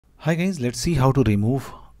Hi guys, let's see how to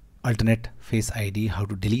remove alternate face ID, how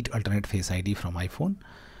to delete alternate face ID from iPhone.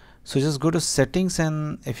 So just go to settings,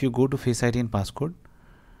 and if you go to face ID and passcode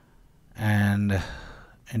and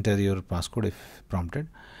enter your passcode if prompted.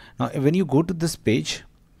 Now when you go to this page,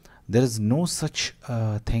 there is no such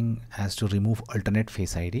thing as to remove alternate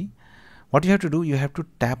face ID. What you have to do, you have to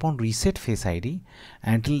tap on reset face ID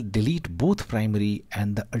and it will delete both primary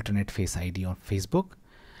and the alternate face ID on Facebook,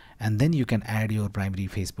 and then you can add your primary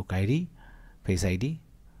Facebook ID, face ID,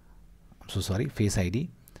 face ID,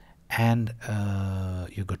 and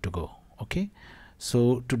you're good to go. Okay,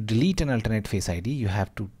 so to delete an alternate face ID, you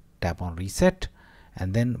have to tap on reset,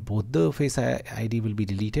 and then both the face ID will be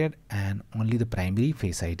deleted and only the primary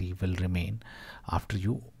face ID will remain after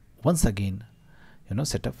you once again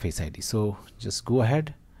set up face ID. So just go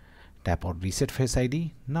ahead, tap on reset face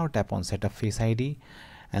ID, now tap on set up face ID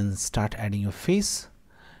and start adding your face,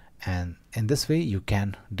 and in this way you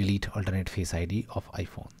can delete alternate face ID of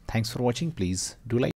iPhone. Thanks for watching. Please do like.